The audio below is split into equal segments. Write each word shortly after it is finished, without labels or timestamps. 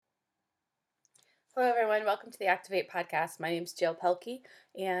Hello, everyone. Welcome to the Activate podcast. My name is Jill Pelkey,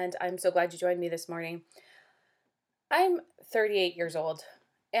 and I'm so glad you joined me this morning. I'm 38 years old,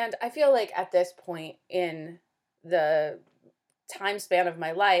 and I feel like at this point in the time span of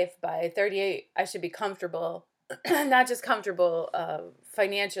my life, by 38, I should be comfortable, not just comfortable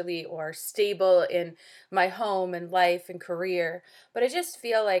financially or stable in my home and life and career, but I just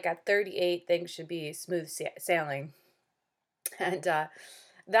feel like at 38, things should be smooth sailing. And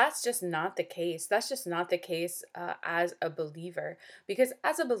that's just not the case. That's just not the case as a believer. Because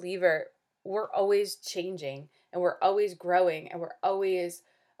as a believer, we're always changing and we're always growing and we're always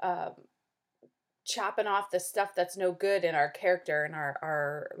um, chopping off the stuff that's no good in our character and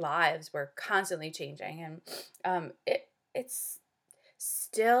our lives. We're constantly changing. And it's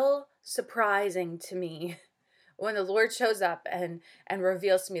still surprising to me when the Lord shows up and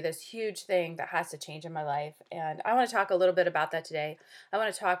reveals to me this huge thing that has to change in my life. And I want to talk a little bit about that today. I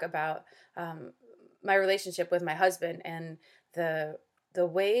want to talk about um, my relationship with my husband and the the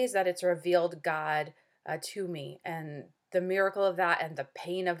ways that it's revealed God to me, and the miracle of that, and the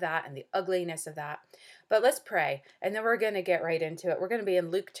pain of that, and the ugliness of that. But let's pray, and then we're going to get right into it. We're going to be in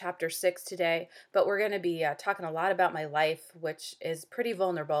Luke chapter 6 today, but we're going to be talking a lot about my life, which is pretty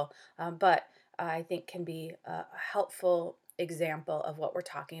vulnerable, but I think can be a helpful example of what we're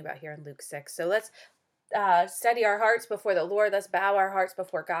talking about here in Luke 6. So let's steady our hearts before the Lord. Let's bow our hearts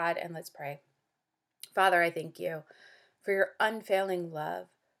before God and let's pray. Father, I thank you for your unfailing love.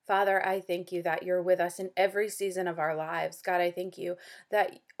 Father, I thank you that you're with us in every season of our lives. God, I thank you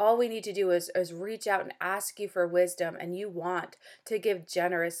that all we need to do is reach out and ask you for wisdom, and you want to give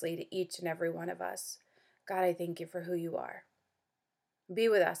generously to each and every one of us. God, I thank you for who you are. Be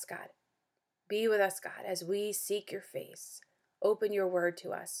with us, God. Be with us, God, as we seek your face. Open your word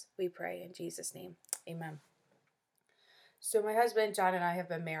to us, we pray in Jesus' name. Amen. So, my husband, John, and I have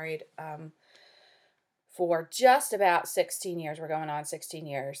been married for just about 16 years. We're going on 16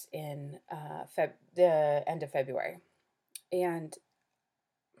 years in the end of February. And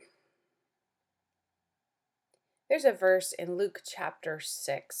there's a verse in Luke chapter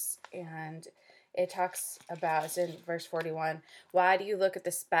 6, and it talks about, it's in verse 41, why do you look at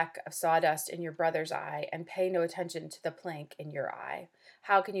the speck of sawdust in your brother's eye and pay no attention to the plank in your eye?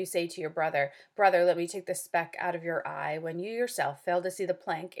 How can you say to your brother, brother, let me take the speck out of your eye, when you yourself fail to see the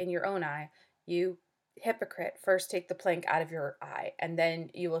plank in your own eye? You hypocrite, first take the plank out of your eye, and then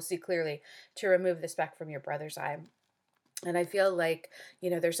you will see clearly to remove the speck from your brother's eye. And I feel like,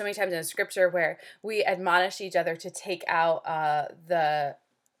 there's so many times in scripture where we admonish each other to take out the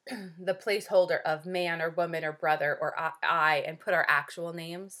the placeholder of man or woman or brother or I and put our actual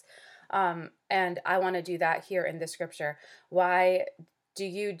names. And I want to do that here in the scripture. Why do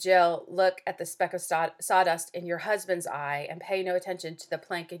you, Jill, look at the speck of sawdust in your husband's eye and pay no attention to the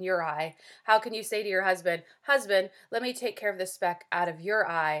plank in your eye? How can you say to your husband, husband, let me take care of the speck out of your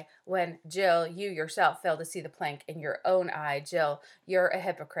eye, when, Jill, you yourself fail to see the plank in your own eye? Jill, you're a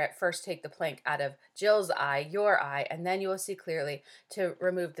hypocrite. First take the plank out of Jill's eye, your eye, and then you will see clearly to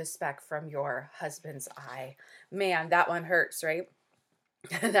remove the speck from your husband's eye. Man, that one hurts, right?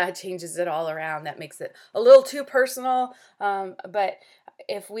 That changes it all around. That makes it a little too personal. But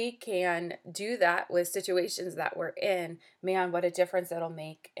if we can do that with situations that we're in, man, what a difference it'll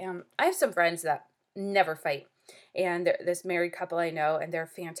make. I have some friends that never fight, and this married couple I know, and they're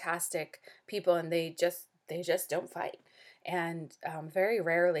fantastic people, and they just don't fight, and very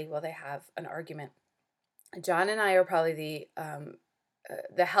rarely will they have an argument. John and I are probably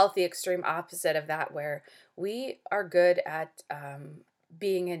the healthy extreme opposite of that, where we are good at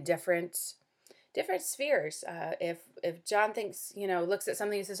being in different spheres. If John thinks, looks at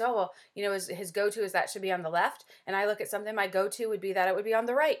something and says, oh, well, his go-to is that should be on the left, and I look at something, my go-to would be that it would be on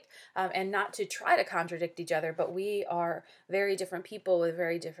the right, and not to try to contradict each other, but we are very different people with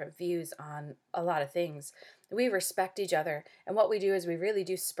very different views on a lot of things. We respect each other, and what we do is we really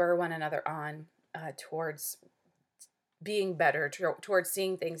do spur one another on towards being better, towards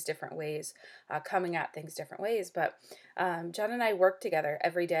seeing things different ways, coming at things different ways. But John and I work together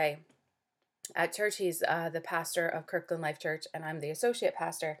every day at church. He's the pastor of Kirkland Life Church, and I'm the associate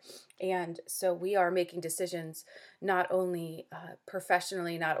pastor. And so we are making decisions not only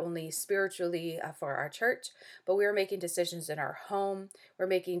professionally, not only spiritually for our church, but we are making decisions in our home. We're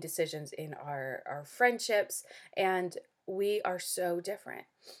making decisions in our friendships, and we are so different.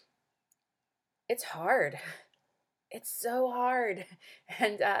 It's hard. It's so hard.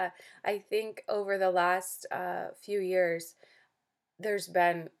 And I think over the last few years, there's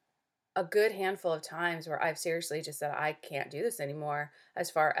been a good handful of times where I've seriously just said, I can't do this anymore as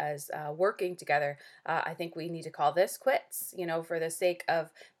far as working together. I think we need to call this quits, for the sake of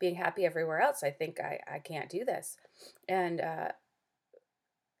being happy everywhere else. I think I can't do this. And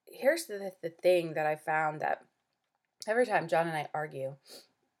here's the thing that I found that every time John and I argue,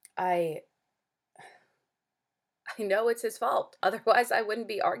 I I know it's his fault. Otherwise, I wouldn't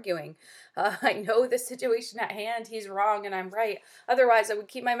be arguing. I know the situation at hand. He's wrong and I'm right. Otherwise, I would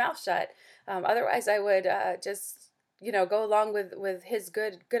keep my mouth shut. Otherwise, I would just, go along with his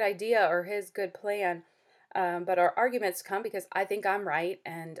good idea or his good plan. But our arguments come because I think I'm right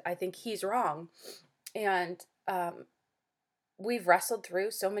and I think he's wrong. And we've wrestled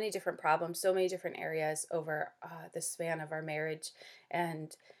through so many different problems, so many different areas over the span of our marriage.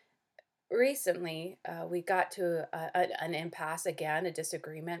 And recently, we got to an impasse again, a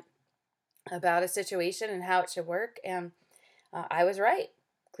disagreement about a situation and how it should work. And I was right.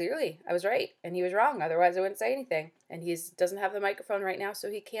 Clearly, I was right, and he was wrong. Otherwise, I wouldn't say anything. And he doesn't have the microphone right now,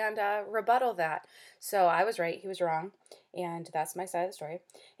 so he can't rebuttal that. So I was right. He was wrong, and that's my side of the story.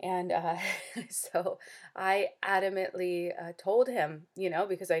 And so I adamantly told him,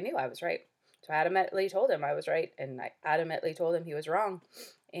 because I knew I was right. So I adamantly told him I was right, and I adamantly told him he was wrong.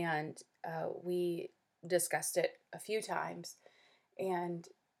 And we discussed it a few times, and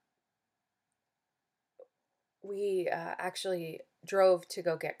we actually drove to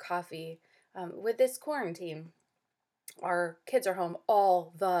go get coffee. With this quarantine, our kids are home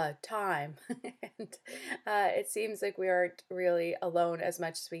all the time. And it seems like we aren't really alone as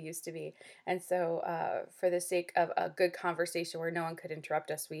much as we used to be. And so, for the sake of a good conversation where no one could interrupt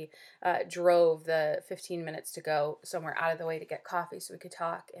us, we drove the 15 minutes to go somewhere out of the way to get coffee so we could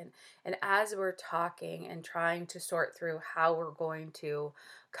talk. And as we're talking and trying to sort through how we're going to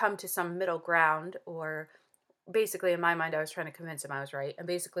come to some middle ground, or basically in my mind, I was trying to convince him I was right. And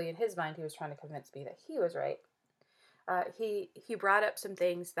basically in his mind, he was trying to convince me that he was right. He brought up some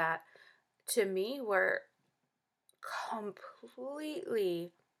things that to me were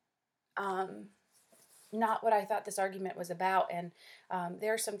completely um, not what I thought this argument was about. And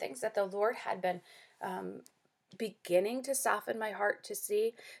there are some things that the Lord had been um, beginning to soften my heart to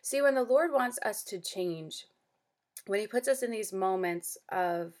see. See, when the Lord wants us to change, when he puts us in these moments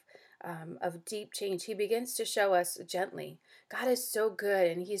of deep change, he begins to show us gently. God is so good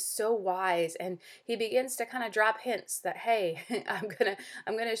and he's so wise, and he begins to kind of drop hints that, hey, I'm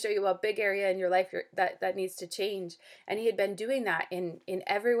gonna show you a big area in your life that needs to change. And he had been doing that in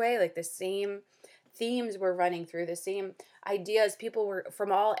every way, like the same themes were running through, the same ideas. People were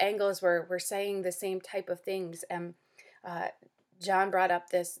from all angles were saying the same type of things. And uh, John brought up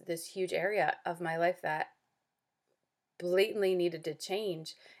this huge area of my life that blatantly needed to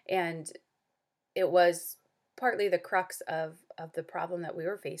change, and it was partly the crux of the problem that we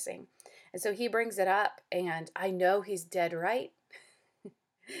were facing. And so he brings it up, and I know he's dead right.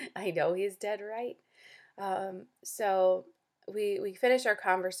 I know he's dead right. So we finish our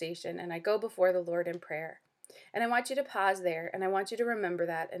conversation, and I go before the Lord in prayer. And I want you to pause there, and I want you to remember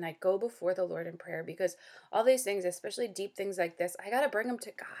that. And I go before the Lord in prayer, because all these things, especially deep things like this, I got to bring them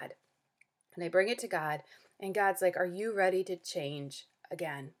to God. And I bring it to God, and God's like, are you ready to change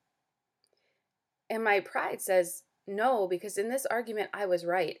again? And my pride says, no, because in this argument, I was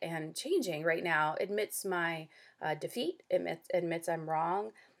right. And changing right now admits my defeat, admits I'm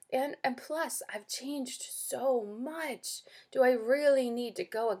wrong. And plus, I've changed so much. Do I really need to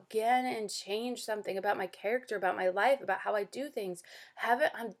go again and change something about my character, about my life, about how I do things?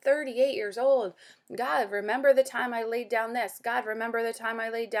 Haven't I'm 38 years old. God, remember the time I laid down this. God, remember the time I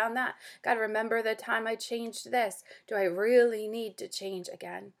laid down that. God, remember the time I changed this. Do I really need to change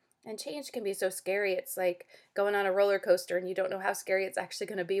again? And change can be so scary. It's like going on a roller coaster and you don't know how scary it's actually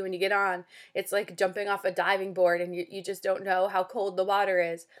going to be when you get on. It's like jumping off a diving board and you just don't know how cold the water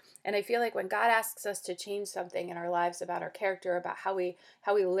is. And I feel like when God asks us to change something in our lives about our character, about how we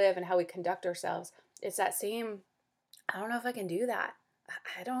live and how we conduct ourselves, it's that same, I don't know if I can do that.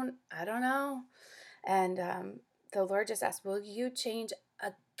 I don't know. And the Lord just asked, will you change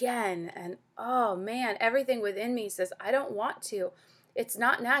again? And oh man, everything within me says, I don't want to. It's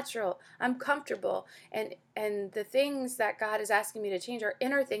not natural. I'm comfortable. And the things that God is asking me to change are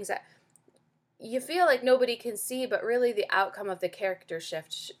inner things that you feel like nobody can see, but really the outcome of the character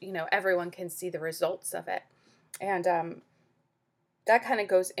shift, everyone can see the results of it. And that kind of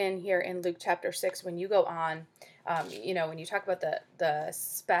goes in here in Luke chapter 6 when you go on, when you talk about the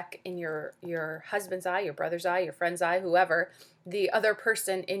speck in your husband's eye, your brother's eye, your friend's eye, whoever, the other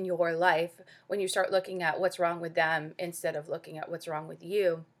person in your life, when you start looking at what's wrong with them instead of looking at what's wrong with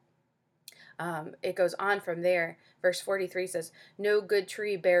you, It goes on from there. Verse 43 says, no good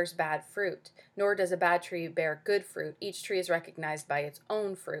tree bears bad fruit, nor does a bad tree bear good fruit. Each tree is recognized by its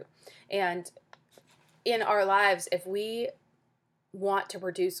own fruit. And in our lives, if we want to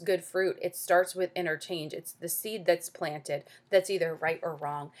produce good fruit, it starts with interchange. It's the seed that's planted that's either right or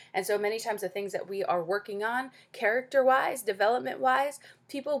wrong. And so many times the things that we are working on, character wise, development wise,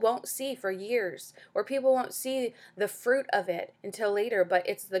 people won't see for years, or people won't see the fruit of it until later. But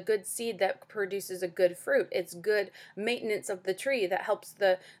it's the good seed that produces a good fruit. It's good maintenance of the tree that helps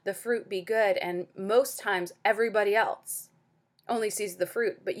the fruit be good. And most times everybody else only sees the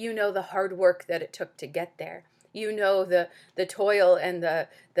fruit, but you know the hard work that it took to get there. You know the toil and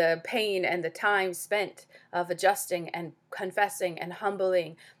the pain and the time spent of adjusting and confessing and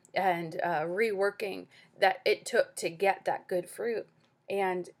humbling and reworking that it took to get that good fruit.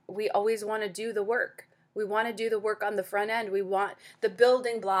 And we always want to do the work. We want to do the work on the front end. We want the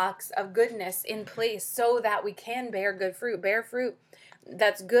building blocks of goodness in place so that we can bear good fruit. Bear fruit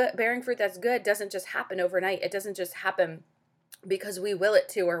that's good. Bearing fruit that's good doesn't just happen overnight. It doesn't just happen because we will it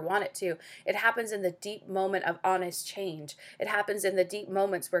to or want it to. It happens in the deep moment of honest change. It happens in the deep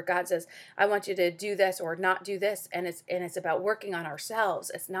moments where God says, I want you to do this or not do this. And it's about working on ourselves.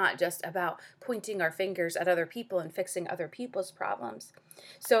 It's not just about pointing our fingers at other people and fixing other people's problems.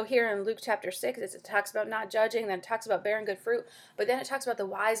 So here in Luke chapter 6, it talks about not judging, then it talks about bearing good fruit, but then it talks about the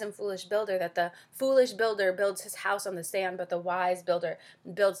wise and foolish builder, that the foolish builder builds his house on the sand, but the wise builder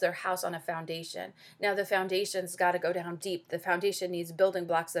builds their house on a foundation. Now the foundation's got to go down deep. The foundation needs building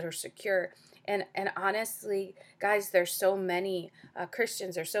blocks that are secure. And honestly, guys, there's so many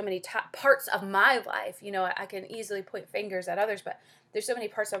Christians, there's so many parts of my life. You know, I can easily point fingers at others, but there's so many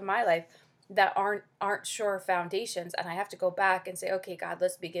parts of my life that aren't sure foundations, and I have to go back and say, okay, God,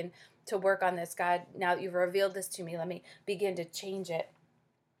 let's begin to work on this. God, now that you've revealed this to me, let me begin to change it.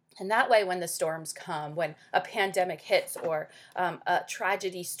 And that way, when the storms come, when a pandemic hits, or a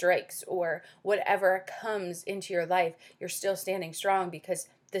tragedy strikes, or whatever comes into your life, you're still standing strong because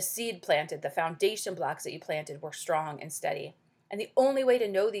the seed planted, the foundation blocks that you planted were strong and steady. And the only way to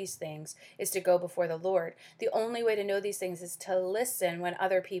know these things is to go before the Lord. The only way to know these things is to listen when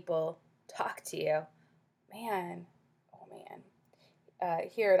other people talk to you. Man, oh man.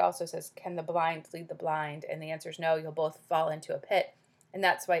 Here it also says, can the blind lead the blind? And the answer is no, you'll both fall into a pit. And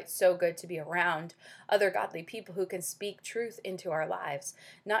that's why it's so good to be around other godly people who can speak truth into our lives.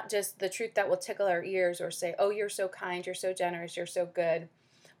 Not just the truth that will tickle our ears or say, oh, you're so kind, you're so generous, you're so good.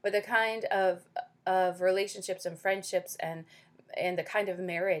 But the kind of relationships and friendships and the kind of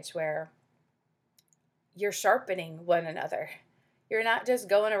marriage where you're sharpening one another. You're not just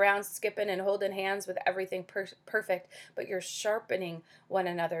going around skipping and holding hands with everything perfect, but you're sharpening one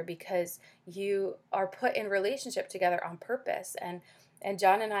another because you are put in relationship together on purpose. And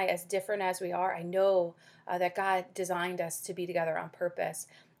John and I, as different as we are, I know that God designed us to be together on purpose.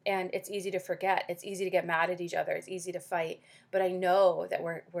 And it's easy to forget. It's easy to get mad at each other. It's easy to fight. But I know that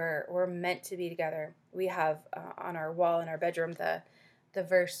we're meant to be together. We have on our wall in our bedroom the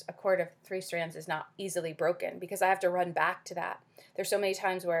verse, a cord of 3 strands is not easily broken, because I have to run back to that. There's so many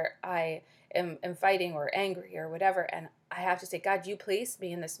times where I am fighting or angry or whatever, and I have to say, God, you placed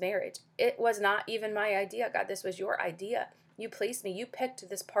me in this marriage. It was not even my idea. God, this was your idea. You placed me. You picked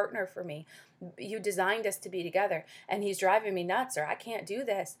this partner for me. You designed us to be together, and he's driving me nuts, or I can't do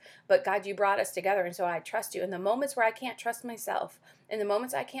this. But God, you brought us together, and so I trust you. In the moments where I can't trust myself, in the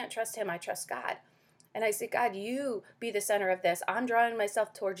moments I can't trust him, I trust God. And I say, God, you be the center of this. I'm drawing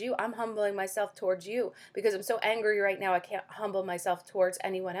myself towards you. I'm humbling myself towards you because I'm so angry right now. I can't humble myself towards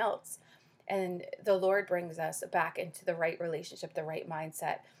anyone else. And the Lord brings us back into the right relationship, the right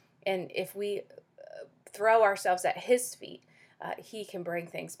mindset. And if we throw ourselves at his feet, he can bring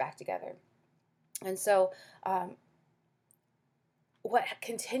things back together. And so what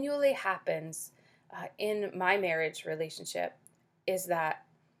continually happens in my marriage relationship is that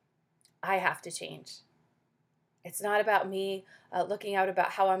I have to change. It's not about me looking out about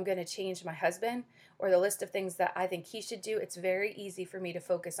how I'm going to change my husband or the list of things that I think he should do. It's very easy for me to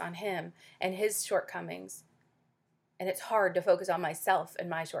focus on him and his shortcomings. And it's hard to focus on myself and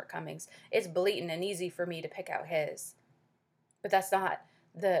my shortcomings. It's blatant and easy for me to pick out his. But that's not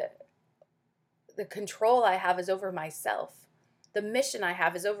the control I have is over myself. The mission I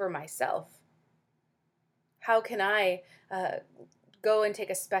have is over myself. How can I go and take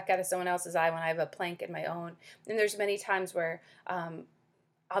a speck out of someone else's eye when I have a plank in my own? And there's many times where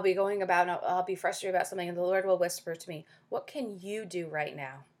I'll be going about and I'll be frustrated about something, and the Lord will whisper to me, what can you do right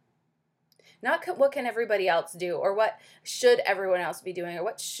now? Not what can everybody else do, or what should everyone else be doing, or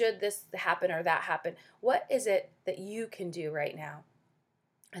what should this happen or that happen. What is it that you can do right now?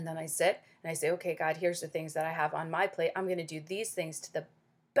 And then I sit and I say, okay, God, here's the things that I have on my plate. I'm going to do these things to the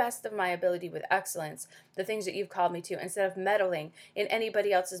best of my ability with excellence, the things that you've called me to, instead of meddling in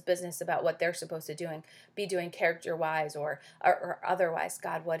anybody else's business about what they're supposed to be doing character wise or otherwise.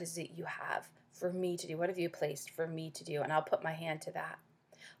 God, what is it you have for me to do? What have you placed for me to do? And I'll put my hand to that.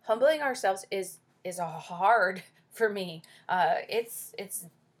 Humbling ourselves is a hard for me. It's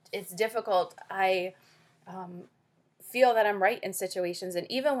difficult. I um, feel that I'm right in situations.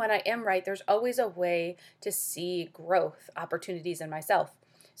 And even when I am right, there's always a way to see growth opportunities in myself.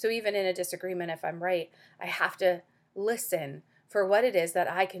 So even in a disagreement, if I'm right, I have to listen for what it is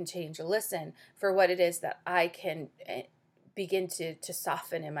that I can change, listen for what it is that I can begin to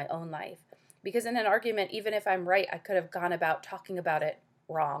soften in my own life. Because in an argument, even if I'm right, I could have gone about talking about it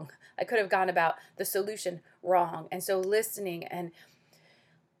wrong. I could have gone about the solution wrong. And so listening and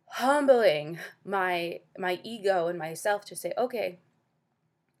humbling my ego and myself to say, okay,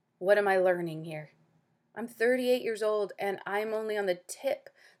 what am I learning here? I'm 38 years old and I'm only on the tip,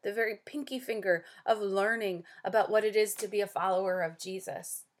 the very pinky finger of learning about what it is to be a follower of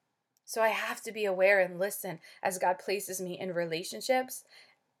Jesus. So I have to be aware and listen as God places me in relationships,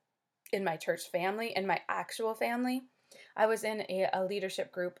 in my church family, in my actual family. I was in a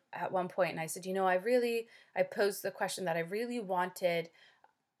leadership group at one point and I said, I posed the question that I really wanted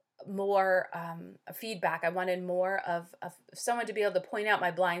more feedback. I wanted more of someone to be able to point out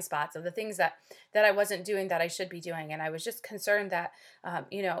my blind spots of the things that I wasn't doing that I should be doing. And I was just concerned that,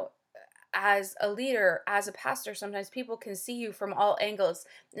 as a leader, as a pastor, sometimes people can see you from all angles,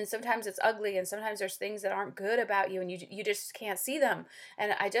 and sometimes it's ugly, and sometimes there's things that aren't good about you, and you just can't see them.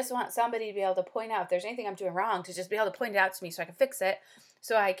 And I just want somebody to be able to point out if there's anything I'm doing wrong, to just be able to point it out to me so I can fix it,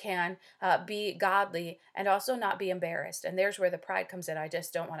 so I can be godly and also not be embarrassed. And there's where the pride comes in. I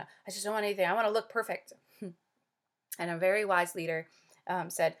just don't want anything. I want to look perfect. And a very wise leader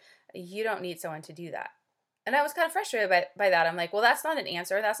said, "You don't need someone to do that." And I was kind of frustrated by that. I'm like, well, that's not an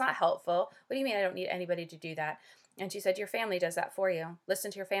answer. That's not helpful. What do you mean I don't need anybody to do that? And she said, your family does that for you.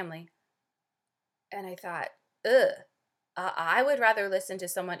 Listen to your family. And I thought, ugh, I would rather listen to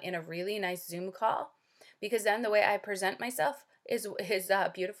someone in a really nice Zoom call, because then the way I present myself is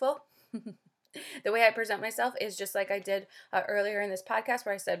beautiful. The way I present myself is just like I did earlier in this podcast,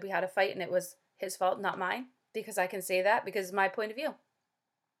 where I said we had a fight and it was his fault, not mine, because I can say that because it's my point of view.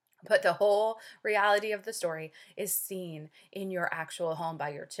 But the whole reality of the story is seen in your actual home by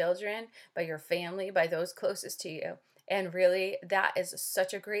your children, by your family, by those closest to you. And really, that is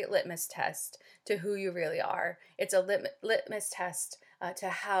such a great litmus test to who you really are. It's a litmus test to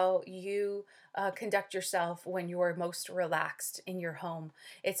how you conduct yourself when you're most relaxed in your home.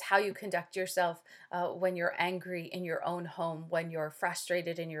 It's how you conduct yourself when you're angry in your own home, when you're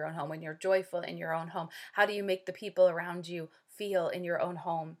frustrated in your own home, when you're joyful in your own home. How do you make the people around you feel in your own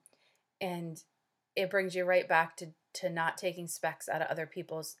home? And it brings you right back to not taking specks out of other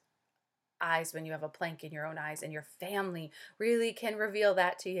people's eyes when you have a plank in your own eyes, and your family really can reveal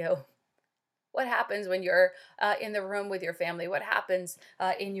that to you. What happens when you're in the room with your family? What happens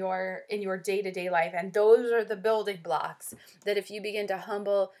in your day-to-day life? And those are the building blocks that if you begin to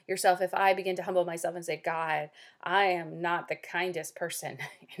humble yourself, if I begin to humble myself and say, God, I am not the kindest person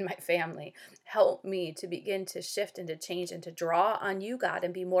in my family. Help me to begin to shift and to change and to draw on you, God,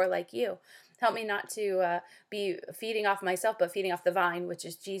 and be more like you. Help me not to be feeding off myself, but feeding off the vine, which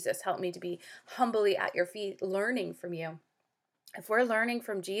is Jesus. Help me to be humbly at your feet, learning from you. If we're learning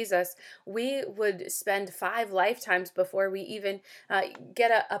from Jesus, we would spend 5 lifetimes before we even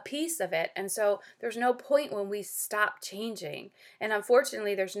get a piece of it. And so there's no point when we stop changing. And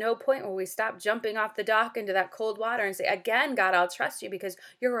unfortunately, there's no point where we stop jumping off the dock into that cold water and say, again, God, I'll trust you because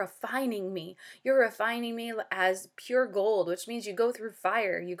you're refining me. You're refining me as pure gold, which means you go through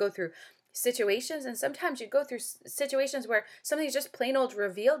fire, you go through situations, and sometimes you go through situations where something's just plain old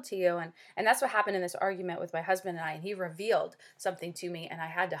revealed to you, and that's what happened in this argument with my husband and I. And he revealed something to me, and I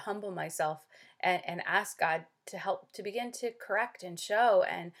had to humble myself and ask God to help to begin to correct and show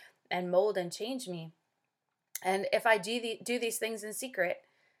and mold and change me. And if I do these things in secret,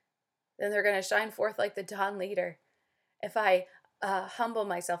 then they're going to shine forth like the dawn later. If I humble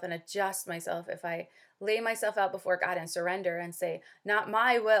myself and adjust myself, if I lay myself out before God and surrender and say, not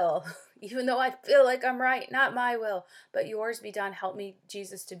my will, even though I feel like I'm right, not my will, but yours be done. Help me,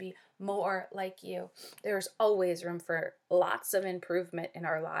 Jesus, to be more like you. There's always room for lots of improvement in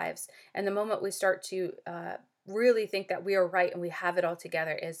our lives. And the moment we start to really think that we are right and we have it all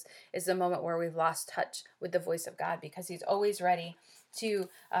together is the moment where we've lost touch with the voice of God, because he's always ready to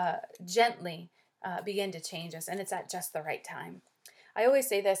gently begin to change us, and it's at just the right time. I always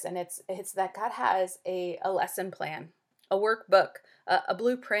say this, and it's that God has a lesson plan, a workbook a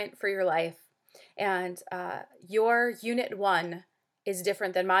blueprint for your life. And your unit 1 is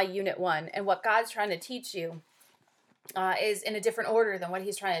different than my unit 1. And what God's trying to teach you is in a different order than what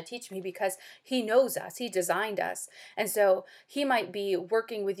he's trying to teach me, because he knows us, he designed us. And so he might be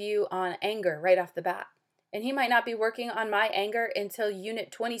working with you on anger right off the bat. And he might not be working on my anger until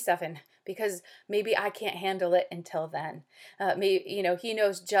unit 27, because maybe I can't handle it until then. Maybe, he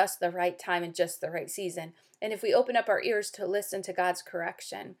knows just the right time and just the right season. And if we open up our ears to listen to God's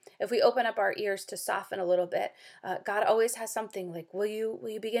correction, if we open up our ears to soften a little bit, God always has something like, will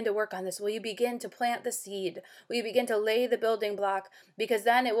you begin to work on this? Will you begin to plant the seed? Will you begin to lay the building block? Because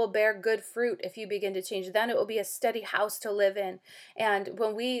then it will bear good fruit if you begin to change. Then it will be a steady house to live in. And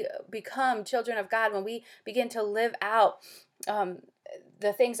when we become children of God, when we begin to live out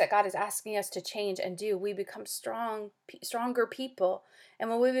the things that God is asking us to change and do, we become stronger people. And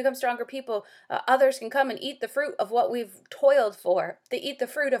when we become stronger people, others can come and eat the fruit of what we've toiled for. They eat the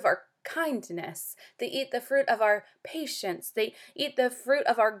fruit of our kindness. They eat the fruit of our patience. They eat the fruit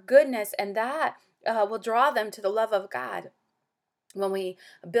of our goodness, and that will draw them to the love of God. When we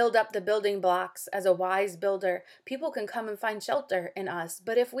build up the building blocks as a wise builder, people can come and find shelter in us.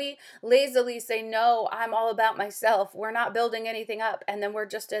 But if we lazily say, no, I'm all about myself, we're not building anything up. And then we're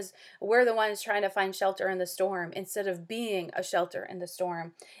the ones trying to find shelter in the storm instead of being a shelter in the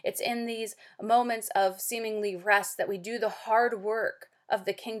storm. It's in these moments of seemingly rest that we do the hard work of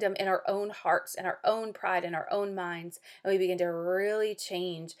the kingdom in our own hearts, in our own pride, in our own minds. And we begin to really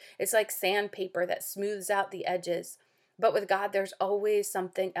change. It's like sandpaper that smooths out the edges. But with God, there's always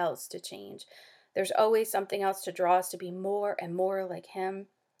something else to change. There's always something else to draw us to be more and more like him.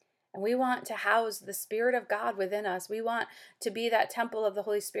 And we want to house the Spirit of God within us. We want to be that temple of the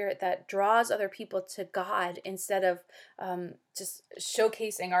Holy Spirit that draws other people to God instead of just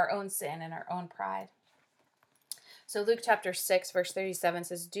showcasing our own sin and our own pride. So Luke chapter 6, verse 37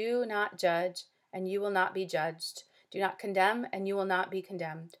 says, do not judge, and you will not be judged. Do not condemn, and you will not be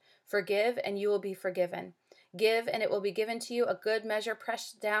condemned. Forgive, and you will be forgiven. Give, and it will be given to you. A good measure,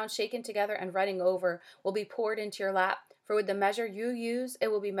 pressed down, shaken together, and running over, will be poured into your lap. For with the measure you use, it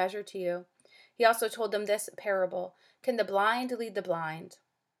will be measured to you. He also told them this parable. Can the blind lead the blind?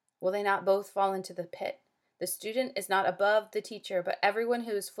 Will they not both fall into the pit? The student is not above the teacher, but everyone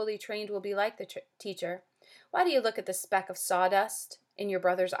who is fully trained will be like the teacher. Why do you look at the speck of sawdust in your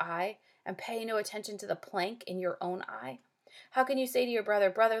brother's eye and pay no attention to the plank in your own eye? How can you say to your brother,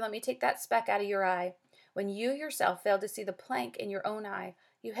 brother, let me take that speck out of your eye, when you yourself fail to see the plank in your own eye?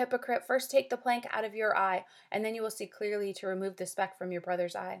 You hypocrite, first take the plank out of your eye, and then you will see clearly to remove the speck from your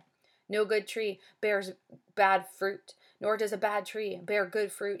brother's eye. No good tree bears bad fruit, nor does a bad tree bear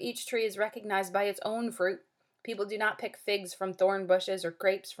good fruit. Each tree is recognized by its own fruit. People do not pick figs from thorn bushes or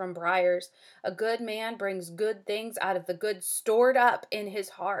grapes from briars. A good man brings good things out of the good stored up in his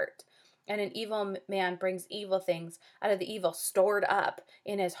heart, and an evil man brings evil things out of the evil stored up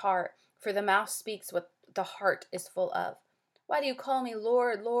in his heart. For the mouth speaks what the heart is full of. Why do you call me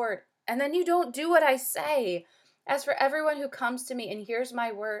Lord, Lord, and then you don't do what I say? As for everyone who comes to me and hears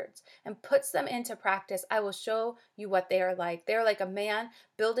my words and puts them into practice, I will show you what they are like. They are like a man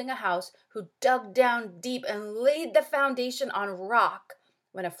building a house who dug down deep and laid the foundation on rock.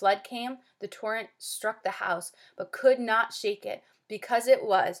 When a flood came, the torrent struck the house, but could not shake it, because it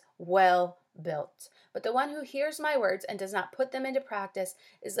was well built. But the one who hears my words and does not put them into practice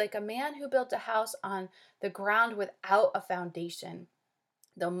is like a man who built a house on the ground without a foundation.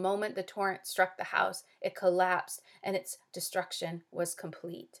 The moment the torrent struck the house, it collapsed and its destruction was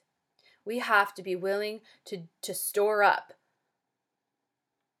complete. We have to be willing to store up,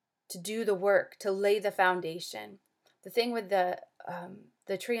 to do the work, to lay the foundation. The thing with the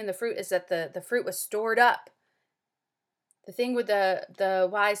tree and the fruit is that the fruit was stored up. The thing with the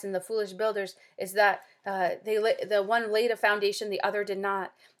wise and the foolish builders is that the one laid a foundation, the other did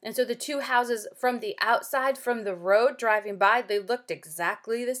not. And so the two houses from the outside, from the road driving by, they looked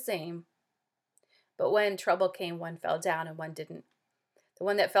exactly the same. But when trouble came, one fell down and one didn't. The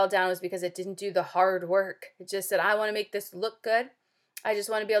one that fell down was because it didn't do the hard work. It just said, I want to make this look good. I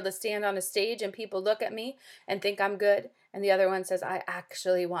just want to be able to stand on a stage and people look at me and think I'm good. And the other one says, I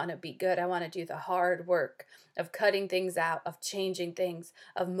actually want to be good. I want to do the hard work of cutting things out, of changing things,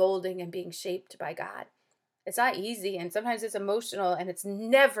 of molding and being shaped by God. It's not easy, and sometimes it's emotional, and it's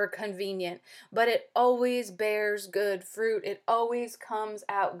never convenient, but it always bears good fruit. It always comes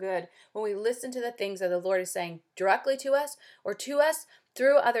out good when we listen to the things that the Lord is saying directly to us or to us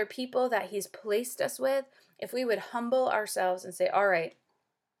through other people that he's placed us with. If we would humble ourselves and say, all right,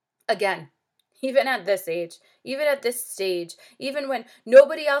 again, Even at this age, even at this stage, even when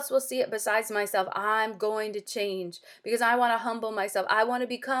nobody else will see it besides myself, I'm going to change because I want to humble myself. I want to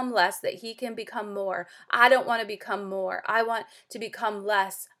become less that he can become more. I don't want to become more. I want to become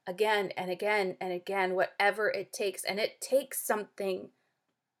less again and again and again, whatever it takes. And it takes something.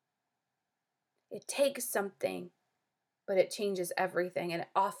 It takes something, but it changes everything and it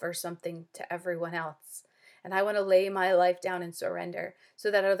offers something to everyone else. And I want to lay my life down and surrender so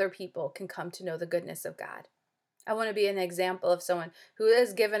that other people can come to know the goodness of God. I want to be an example of someone who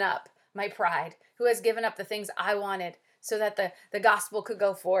has given up my pride, who has given up the things I wanted so that the gospel could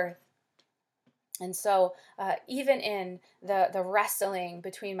go forth. And so even in the wrestling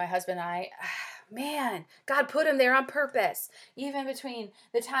between my husband and I, man, God put him there on purpose. Even between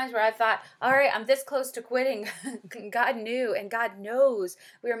the times where I thought, all right, I'm this close to quitting, God knew and God knows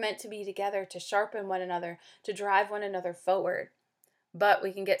we were meant to be together to sharpen one another, to drive one another forward. But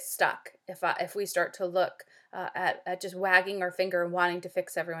we can get stuck if we start to look at just wagging our finger and wanting to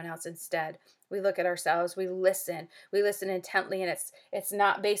fix everyone else instead. We look at ourselves, we listen intently, and it's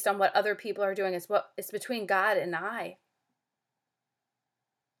not based on what other people are doing. It's between God and I.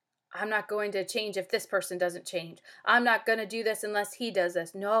 I'm not going to change if this person doesn't change. I'm not going to do this unless he does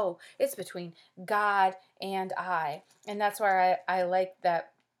this. No, it's between God and I. And that's where I like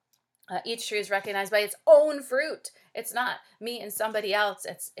that each tree is recognized by its own fruit. It's not me and somebody else.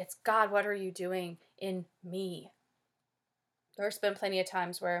 It's God, what are you doing in me? There's been plenty of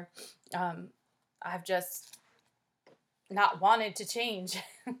times where I've just not wanted to change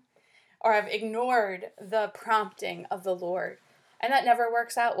or I've ignored the prompting of the Lord. And that never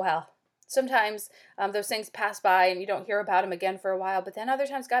works out well. Sometimes those things pass by and you don't hear about them again for a while, but then other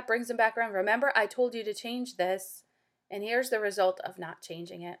times God brings them back around. Remember, I told you to change this, and here's the result of not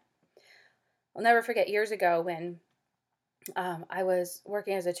changing it. I'll never forget years ago when I was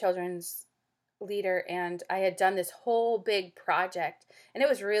working as a children's leader, and I had done this whole big project, and it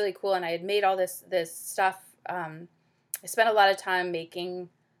was really cool. And I had made all this stuff. I spent a lot of time making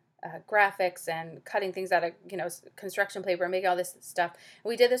graphics and cutting things out of construction paper and making all this stuff. And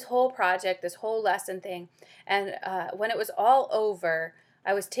we did this whole project, this whole lesson thing, and when it was all over,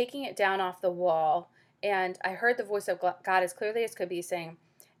 I was taking it down off the wall, and I heard the voice of God as clearly as could be saying,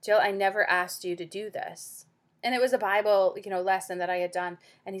 Jill, I never asked you to do this. And it was a Bible, lesson that I had done.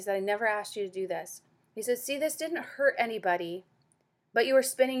 And he said, I never asked you to do this. He said, see, this didn't hurt anybody, but you were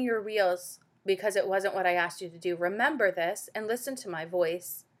spinning your wheels because it wasn't what I asked you to do. Remember this and listen to my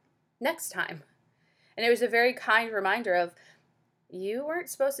voice next time. And it was a very kind reminder of, you weren't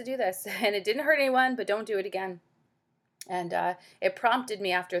supposed to do this. And it didn't hurt anyone, but don't do it again. And it prompted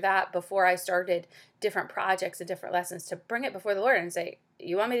me after that, before I started different projects and different lessons, to bring it before the Lord and say,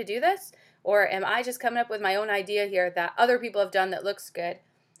 you want me to do this? Or am I just coming up with my own idea here that other people have done that looks good?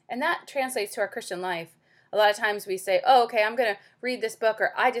 And that translates to our Christian life. A lot of times we say, oh, okay, I'm going to read this book,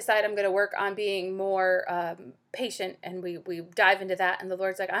 or I decide I'm going to work on being more patient. And we dive into that. And the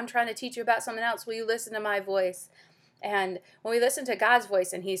Lord's like, I'm trying to teach you about something else. Will you listen to my voice? And when we listen to God's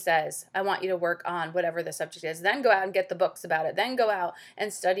voice and he says, I want you to work on whatever the subject is, then go out and get the books about it. Then go out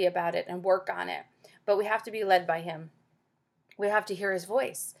and study about it and work on it. But we have to be led by him. We have to hear his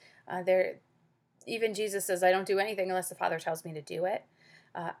voice. Even Jesus says, I don't do anything unless the Father tells me to do it.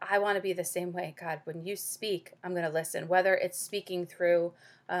 I want to be the same way. God, when you speak, I'm going to listen, whether it's speaking through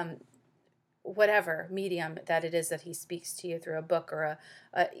whatever medium that it is that he speaks to you, through a book, or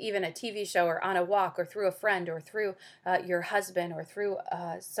even a TV show, or on a walk, or through a friend, or through your husband, or through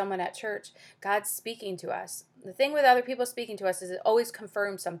someone at church. God's speaking to us. The thing with other people speaking to us is it always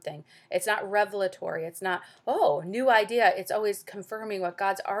confirms something. It's not revelatory. It's not, oh, new idea. It's always confirming what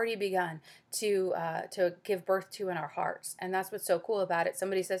God's already begun to give birth to in our hearts. And that's what's so cool about it.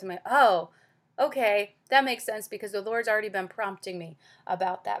 Somebody says to me, oh, okay, that makes sense, because the Lord's already been prompting me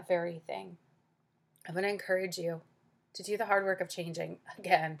about that very thing. I want to encourage you to do the hard work of changing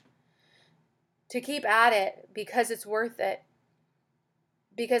again, to keep at it, because it's worth it.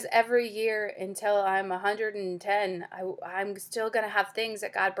 Because every year until I'm 110, I'm still going to have things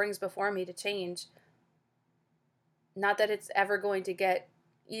that God brings before me to change. Not that it's ever going to get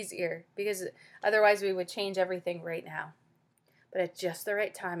easier, because otherwise we would change everything right now. But at just the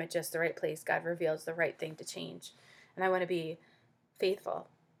right time, at just the right place, God reveals the right thing to change. And I want to be faithful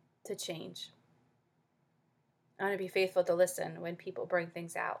to change. I want to be faithful to listen when people bring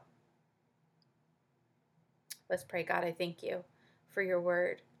things out. Let's pray. God, I thank you for your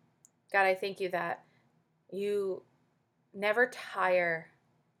word. God, I thank you that you never tire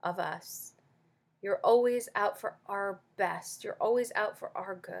of us. You're always out for our best. You're always out for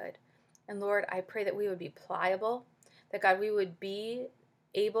our good. And Lord, I pray that we would be pliable, that God, we would be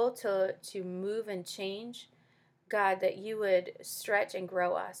able to move and change, God, that you would stretch and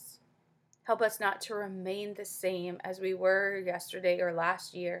grow us. Help us not to remain the same as we were yesterday or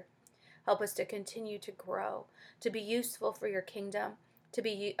last year. Help us to continue to grow, to be useful for your kingdom, to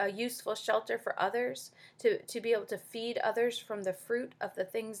be a useful shelter for others, to be able to feed others from the fruit of the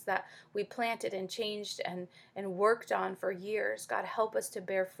things that we planted and changed and worked on for years. God, help us to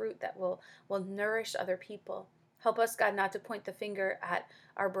bear fruit that will nourish other people. Help us, God, not to point the finger at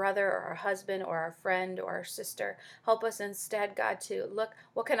our brother or our husband or our friend or our sister. Help us instead, God, to look,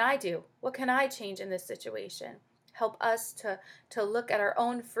 what can I do? What can I change in this situation? Help us to look at our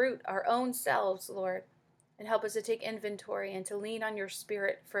own fruit, our own selves, Lord, and help us to take inventory and to lean on your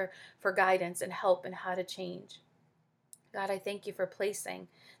Spirit for guidance and help in how to change. God, I thank you for placing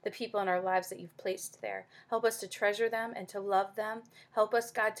the people in our lives that you've placed there. Help us to treasure them and to love them. Help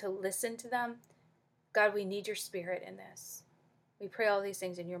us, God, to listen to them. God, we need your Spirit in this. We pray all these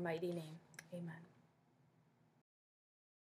things in your mighty name. Amen.